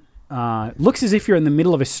room looks as if you're in the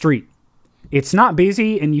middle of a street. It's not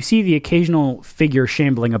busy, and you see the occasional figure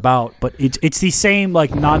shambling about, but it's the same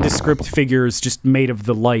like nondescript figures just made of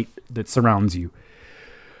the light that surrounds you.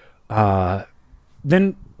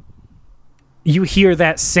 Then you hear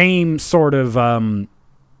that same sort of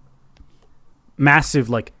massive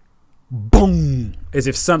like boom, as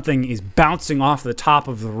if something is bouncing off the top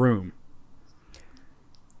of the room.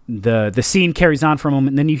 The scene carries on for a moment,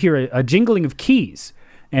 and then you hear a jingling of keys.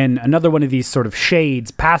 And another one of these sort of shades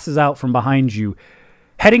passes out from behind you,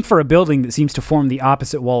 heading for a building that seems to form the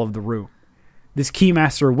opposite wall of the room. This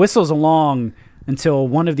keymaster whistles along until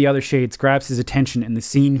one of the other shades grabs his attention and the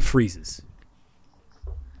scene freezes.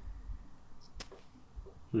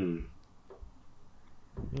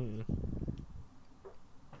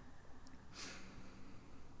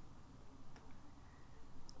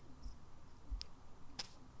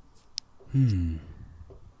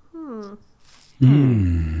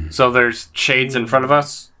 So there's shades in front of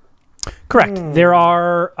us? Correct. There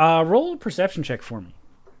are... roll a perception check for me.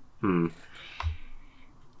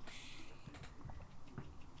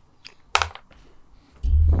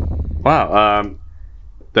 Wow.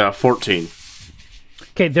 The 14.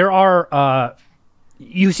 Okay, there are...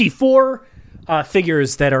 you see 4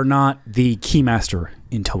 figures that are not the keymaster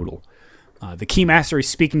in total. The keymaster is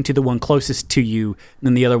speaking to the one closest to you, and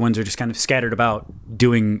then the other ones are just kind of scattered about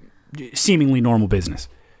doing seemingly normal business.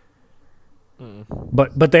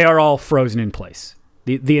 But they are all frozen in place.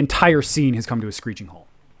 The entire scene has come to a screeching halt.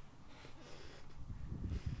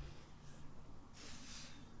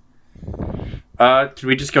 Can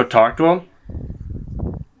we just go talk to him?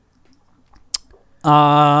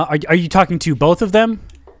 Are you talking to both of them?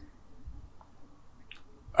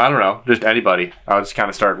 I don't know. Just anybody. I'll just kind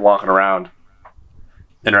of start walking around,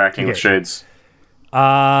 interacting with shades.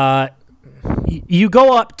 You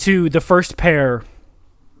go up to the first pair,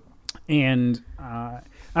 and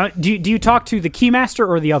do you talk to the keymaster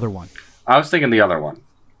or the other one? I was thinking the other one.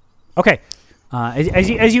 Okay. As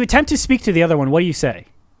you attempt to speak to the other one, what do you say?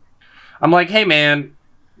 I'm like, hey man,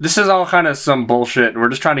 this is all kind of some bullshit, and we're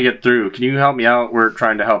just trying to get through. Can you help me out? We're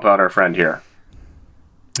trying to help out our friend here.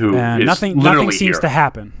 Who is nothing seems here. to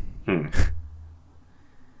happen.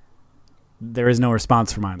 There is no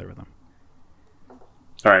response from either of them.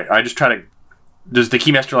 All right, I just try to. Does the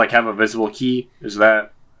keymaster like have a visible key? Is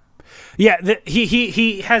that? Yeah,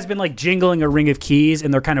 he has been like jingling a ring of keys,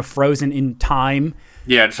 and they're kind of frozen in time.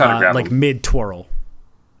 Yeah, just trying to grab like them. mid twirl.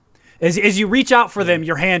 As you reach out for them,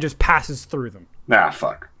 your hand just passes through them. Nah,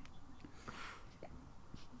 fuck.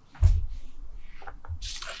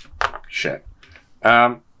 Shit.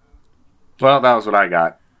 Well, that was what I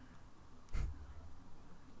got.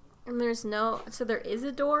 And there's no... So there is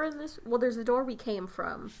a door in this... Well, there's the door we came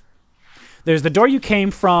from. There's the door you came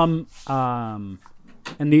from,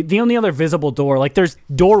 And the only other visible door, like there's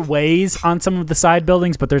doorways on some of the side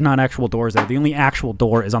buildings, but there's not actual doors there. The only actual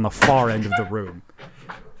door is on the far end of the room,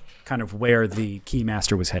 kind of where the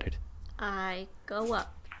Keymaster was headed. I go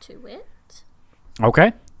up to it.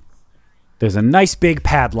 Okay. There's a nice big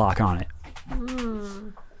padlock on it.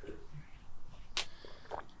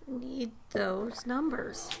 Need those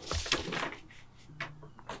numbers.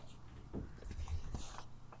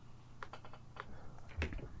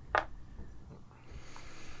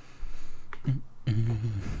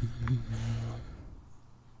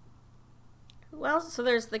 Who else? So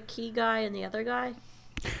there's the key guy and the other guy?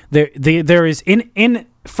 There is in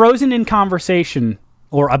frozen in conversation,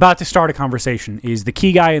 or about to start a conversation, is the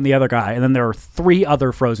key guy and the other guy, and then there are 3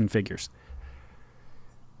 other frozen figures.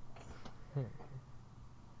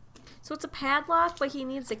 So it's a padlock, but he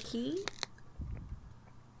needs a key?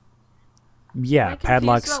 Yeah, Am I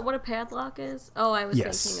padlocks. confused about what a padlock is? Oh, I was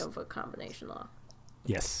Yes. thinking of a combination lock.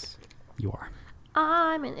 Yes, you are.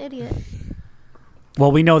 I'm an idiot.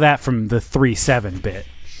 Well, we know that from the 3-7 bit.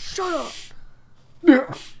 Shut up.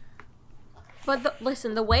 But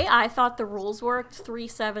listen, the way I thought the rules worked,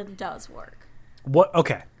 3-7 does work. What?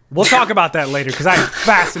 Okay, we'll talk about that later because I'm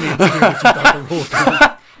fascinated to hear what you thought the rules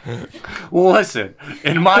were. Listen,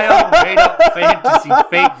 in my own made-up fantasy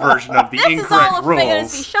fake version of the This is incorrect all a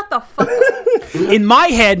fantasy. rules, Shut the fuck up. In my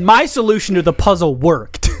head, my solution to the puzzle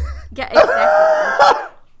worked. Yeah,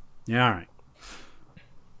 exactly. Yeah, all right.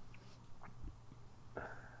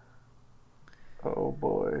 Oh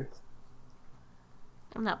boy.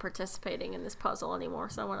 I'm not participating in this puzzle anymore.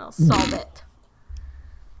 Someone else solve it.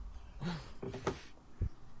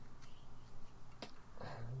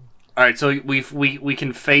 all right. So we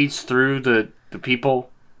can phase through the people,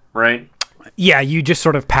 right? Yeah, you just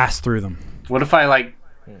sort of pass through them. What if I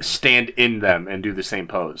stand in them and do the same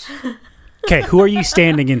pose? Okay, who are you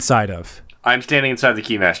standing inside of? I'm standing inside the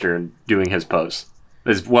Keymaster and doing his pose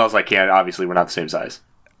as well as I can. Obviously, we're not the same size.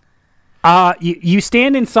 You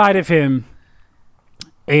stand inside of him,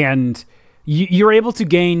 and you're able to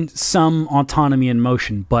gain some autonomy and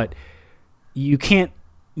motion, but you can't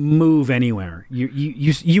move anywhere.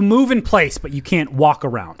 You move in place, but you can't walk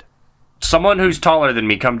around. Someone who's taller than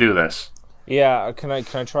me, come do this. Yeah, can I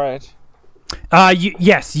try it?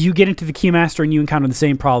 Yes, you get into the Keymaster and you encounter the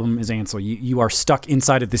same problem as Ansel. You are stuck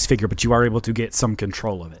inside of this figure, but you are able to get some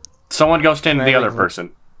control of it. Someone go stand to the other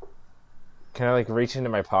person. Can I reach into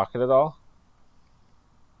my pocket at all?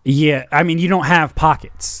 Yeah, I mean you don't have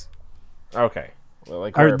pockets. Okay.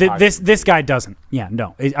 Well, Or this guy doesn't. Yeah,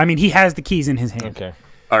 no. I mean he has the keys in his hand. Okay.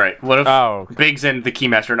 All right. What if okay. Biggs and the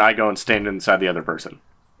Keymaster and I go and stand inside the other person?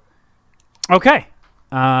 Okay.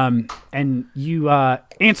 And you,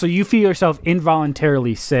 Ansel, you feel yourself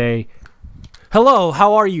involuntarily say, "Hello,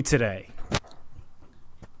 how are you today?"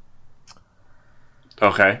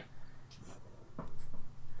 Okay.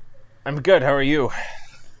 I'm good. How are you?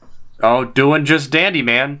 Oh, doing just dandy,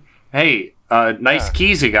 man. Hey, nice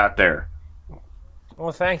keys you got there.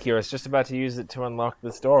 Well, thank you. I was just about to use it to unlock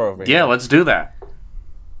this door over here. Yeah, let's do that.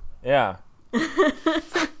 Yeah.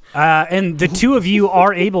 And the two of you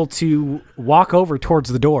are able to walk over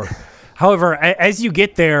towards the door. However, as you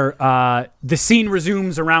get there, the scene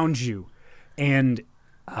resumes around you, and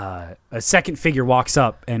a second figure walks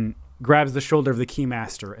up and grabs the shoulder of the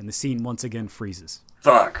Keymaster, and the scene once again freezes.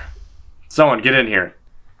 Fuck. Someone get in here.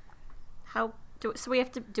 So we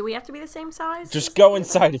have to? Do we have to be the same size? Just go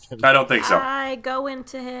inside of him. I don't think so. I go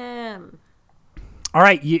into him. All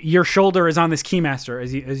right, your shoulder is on this Keymaster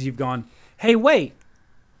as you've gone. Hey, wait.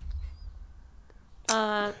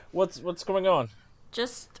 What's going on?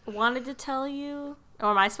 Just wanted to tell you.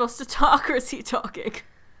 Or am I supposed to talk, or is he talking?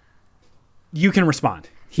 You can respond.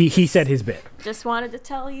 He said his bit. Just wanted to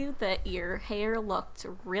tell you that your hair looked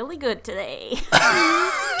really good today.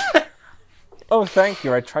 Oh, thank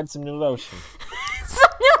you. I tried some new lotion. Some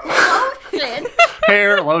new lotion.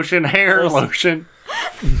 Hair lotion, hair lotion.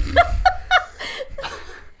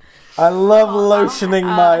 I love lotioning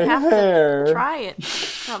my have hair. to try it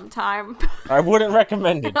sometime. I wouldn't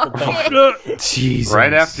recommend it. But thank you. Jesus.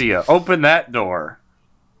 Right after you open that door.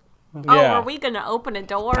 Oh, Yeah. are we gonna open a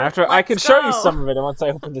door? After I can Let's show you go. some of it once I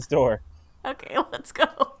open this door. Okay, let's go.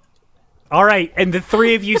 All right, and the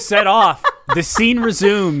three of you set off. The scene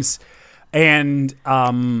resumes, and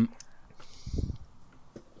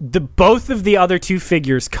both of the other two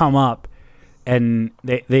figures come up, and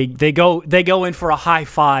they go in for a high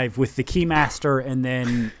five with the Keymaster and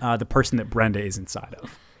then the person that Brenda is inside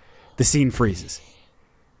of. The scene freezes.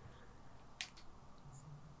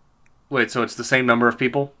 Wait, so it's the same number of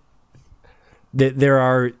people? There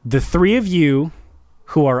are the three of you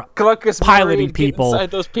who are Gluckus, piloting Marie, get people,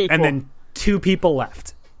 inside those people. and then 2 people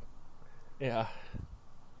left. Yeah.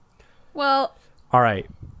 Well, All right.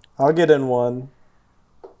 I'll get in one.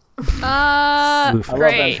 Oof. I love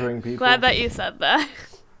great. entering people. Glad that you said that.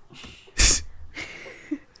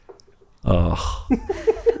 Oh.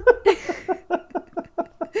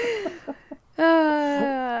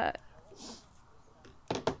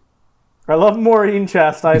 I love Maureen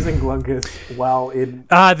chastising Glunkus while in.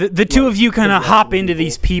 The 2 of you kind of hop into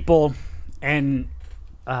these people and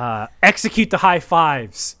execute the high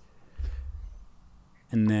fives.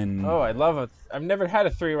 And then... Oh, I love it. I've never had a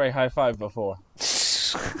 3-way high five before.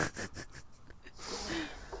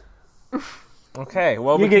 Okay,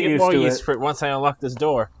 well, we can get more use for it once I unlock this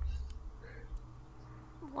door.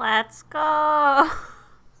 Let's go.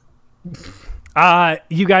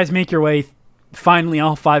 You guys make your way, finally,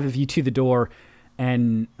 all 5 of you, to the door.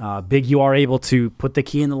 And, Big, you are able to put the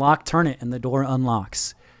key in the lock, turn it, and the door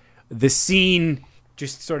unlocks. The scene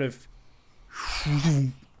just sort of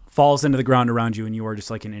falls into the ground around you, and you are just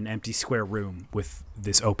like in an empty square room with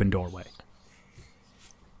this open doorway.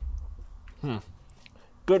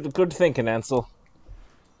 Good thinking, Ansel.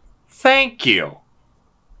 Thank you.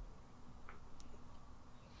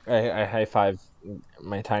 I high five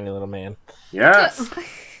my tiny little man. Yes.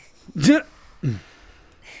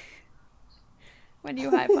 When you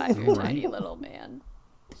high five your tiny little man.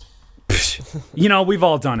 You know, we've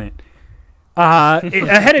all done it.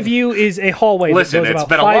 Ahead of you is a hallway. Listen, that goes it's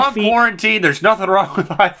about been a 5 long feet. quarantine. There's nothing wrong with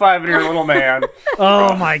high-fiving your little man.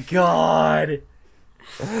 Oh my god.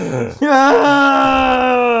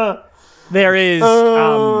 There is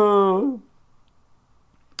a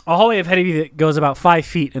hallway ahead of you that goes about 5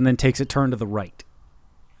 feet and then takes a turn to the right.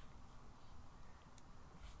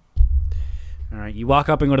 All right, you walk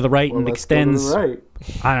up and go to the right, and extends. Go to the right.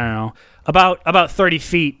 I don't know, about 30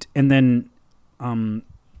 feet, and then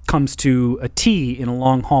comes to a T in a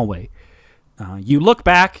long hallway. You look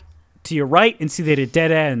back to your right and see that it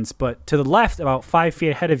dead ends, but to the left, about 5 feet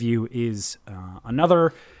ahead of you, is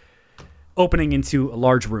another opening into a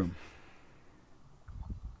large room.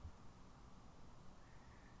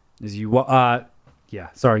 As you,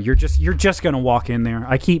 sorry, you're just gonna walk in there.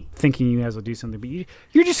 I keep thinking you guys will do something, but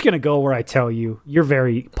you're just gonna go where I tell you. You're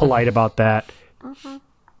very polite about that.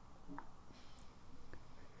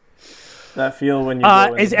 That feel when you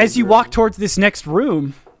go as you walk towards this next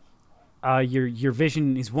room, your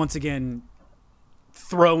vision is once again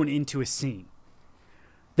thrown into a scene.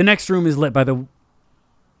 The next room is lit by the.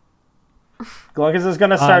 Glunkus is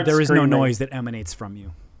gonna start. There is no screaming. noise that emanates from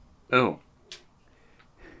you. Oh.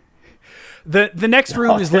 The next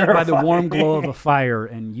room is lit by the terrifying. warm glow of a fire,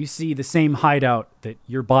 and you see the same hideout that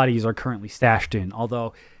your bodies are currently stashed in,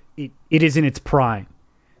 although it is in its prime.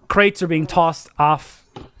 Crates are being tossed off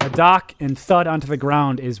a dock and thud onto the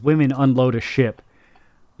ground as women unload a ship.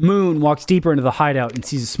 Moon walks deeper into the hideout and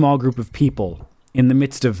sees a small group of people. In the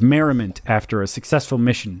midst of merriment after a successful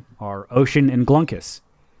mission are Ocean and Glunkus.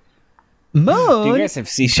 Moon, Do you guys have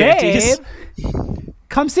sea shanties? babe,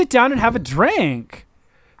 come sit down and have a drink.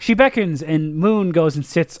 She beckons, and Moon goes and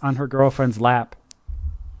sits on her girlfriend's lap.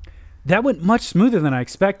 That went much smoother than I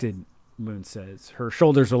expected, Moon says, her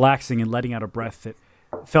shoulders relaxing and letting out a breath that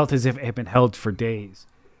felt as if it had been held for days.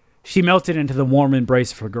 She melted into the warm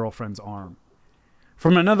embrace of her girlfriend's arm.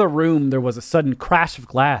 From another room, there was a sudden crash of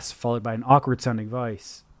glass, followed by an awkward-sounding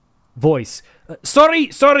voice. Sorry,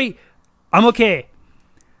 I'm okay.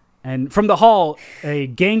 And from the hall, a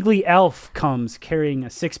gangly elf comes carrying a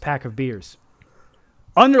 6-pack of beers.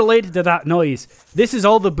 Unrelated to that noise, this is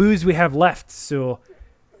all the booze we have left, so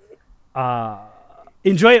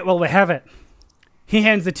enjoy it while we have it. He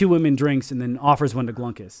hands the 2 women drinks and then offers one to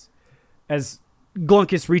Glunkus. As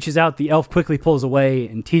Glunkus reaches out, the elf quickly pulls away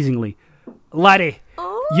and teasingly, "Laddie,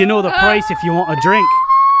 you know the price if you want a drink."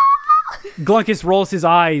 Glunkus rolls his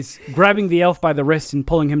eyes, grabbing the elf by the wrist and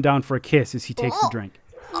pulling him down for a kiss as he takes the drink.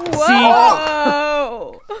 See,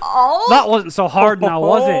 that wasn't so hard now,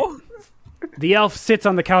 was it? The elf sits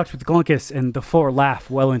on the couch with Glunkus, and the 4 laugh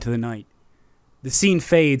well into the night. The scene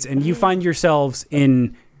fades, and you find yourselves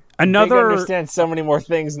in another... I understand so many more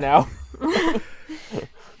things now.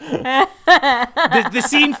 The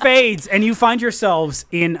scene fades, and you find yourselves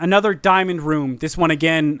in another diamond room. This one,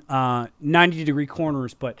 again, 90-degree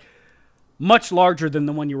corners, but much larger than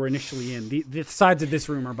the one you were initially in. The sides of this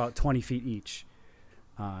room are about 20 feet each.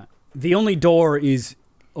 The only door is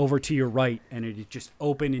over to your right, and it is just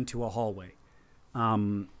open into a hallway.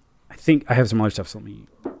 I think I have some other stuff. So let me...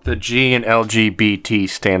 The G in LGBT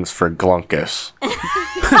stands for Glunkus.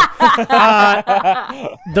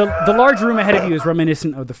 The large room ahead of you is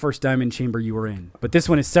reminiscent of the first diamond chamber you were in, but this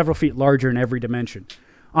one is several feet larger in every dimension.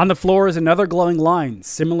 On the floor is another glowing line,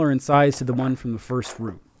 similar in size to the one from the first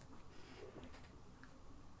room.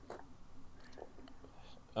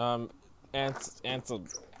 Ansel.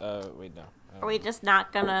 Wait, no. Are we just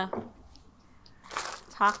not gonna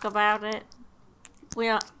talk about it? We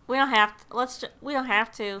don't have to. We don't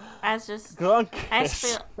have to. I just feel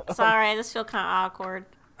sorry. I just feel kind of awkward.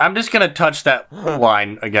 I'm just gonna touch that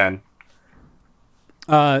line again.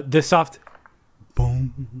 The soft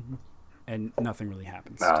boom, and nothing really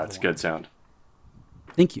happens. That's a good sound.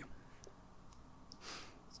 Thank you.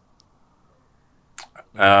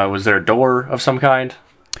 Was there a door of some kind?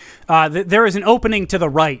 There is an opening to the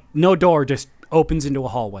right. No door, just opens into a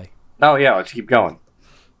hallway. Oh yeah, let's keep going.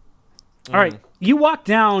 All right, you walk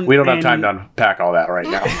down. We don't have time to unpack all that right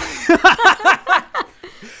now.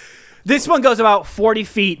 This one goes about 40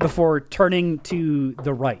 feet before turning to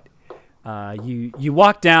the right. You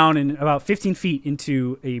walk down and about 15 feet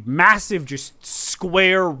into a massive, just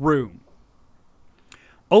square room.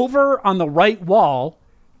 Over on the right wall,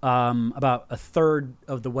 about a third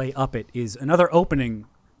of the way up it, is another opening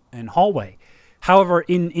and hallway. However,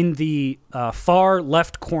 in the far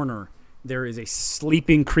left corner, there is a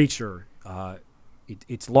sleeping creature.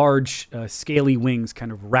 Its large, scaly wings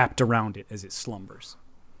kind of wrapped around it as it slumbers.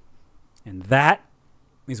 And that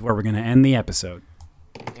is where we're going to end the episode.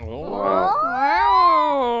 Wow.